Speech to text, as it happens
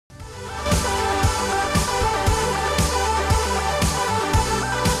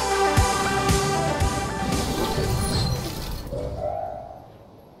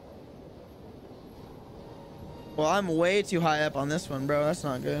Well, I'm way too high up on this one, bro. That's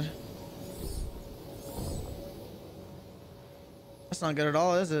not good. That's not good at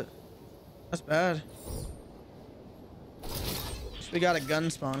all, is it? That's bad. We got a gun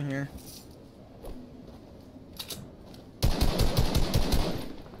spawn here.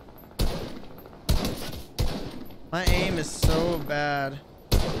 My aim is so bad.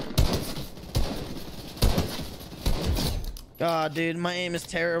 God, dude, my aim is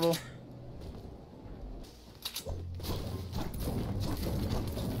terrible.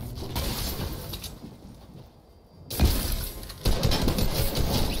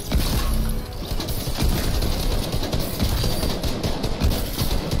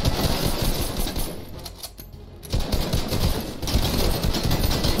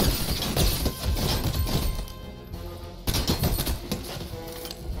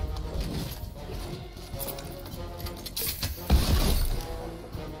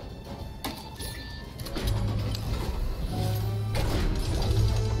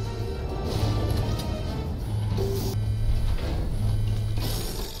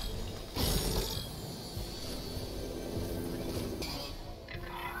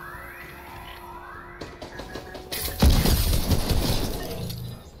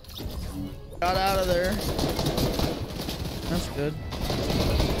 Got out of there. That's good.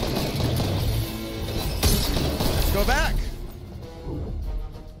 Let's go back.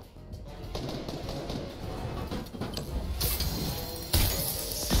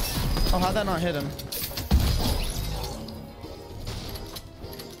 Oh, how'd that not hit him?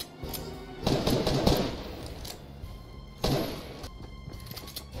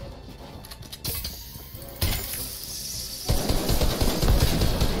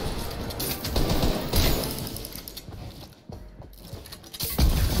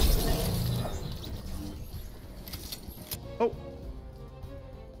 Oh.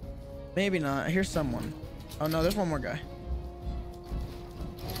 Maybe not. Here's someone. Oh no, there's one more guy.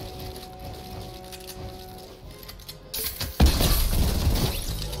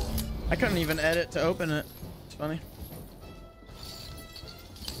 I couldn't even edit to open it. It's funny.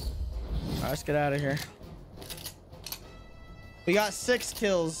 Alright, let's get out of here. We got 6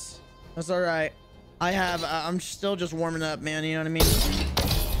 kills. That's alright. I'm still just warming up, man. You know what I mean?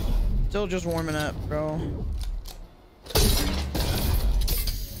 Still just warming up, bro.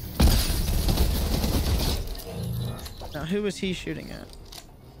 Now, who was he shooting at?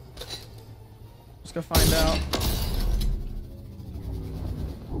 Let's go find out.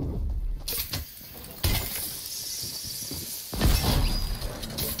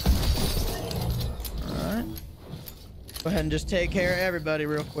 Alright. Go ahead and just take care of everybody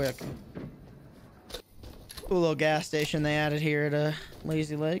real quick. Cool little gas station they added here at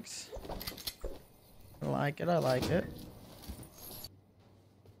Lazy Lakes. I like it. I like it.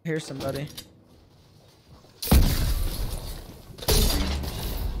 Here's somebody.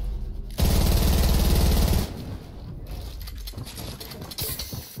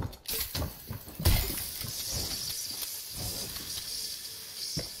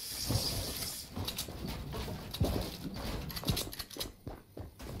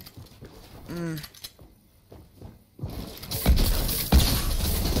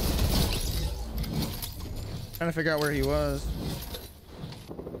 Trying to figure out where he was.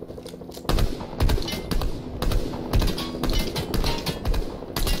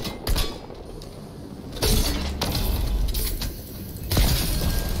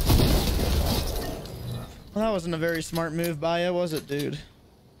 Well, that wasn't a very smart move by you, was it, dude?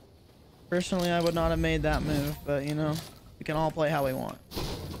 Personally, I would not have made that move, but you know, we can all play how we want.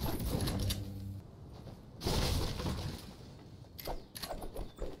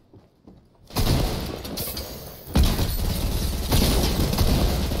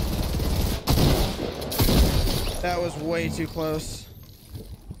 That was way too close.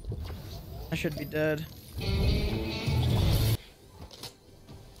 I should be dead.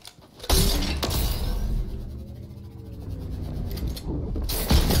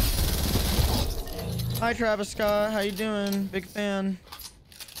 Hi Travis Scott, how you doing? Big fan.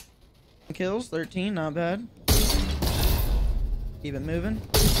 Kills, 13, not bad. Keep it moving.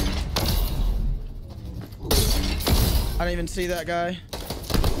 I didn't even see that guy.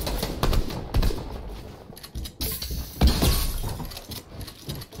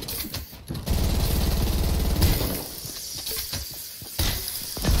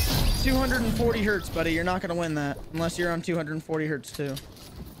 $240 hertz, buddy. You're not gonna win that unless you're on 240 hertz too.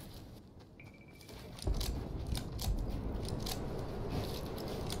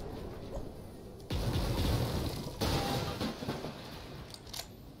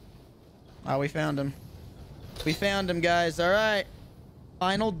 Oh, we found him. We found him, guys. All right.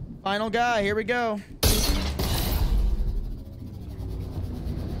 Final guy. Here we go.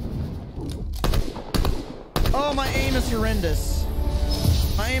 Oh, my aim is horrendous.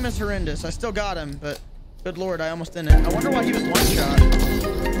 My aim is horrendous. I still got him, but good lord, I almost didn't. I wonder why he was one shot.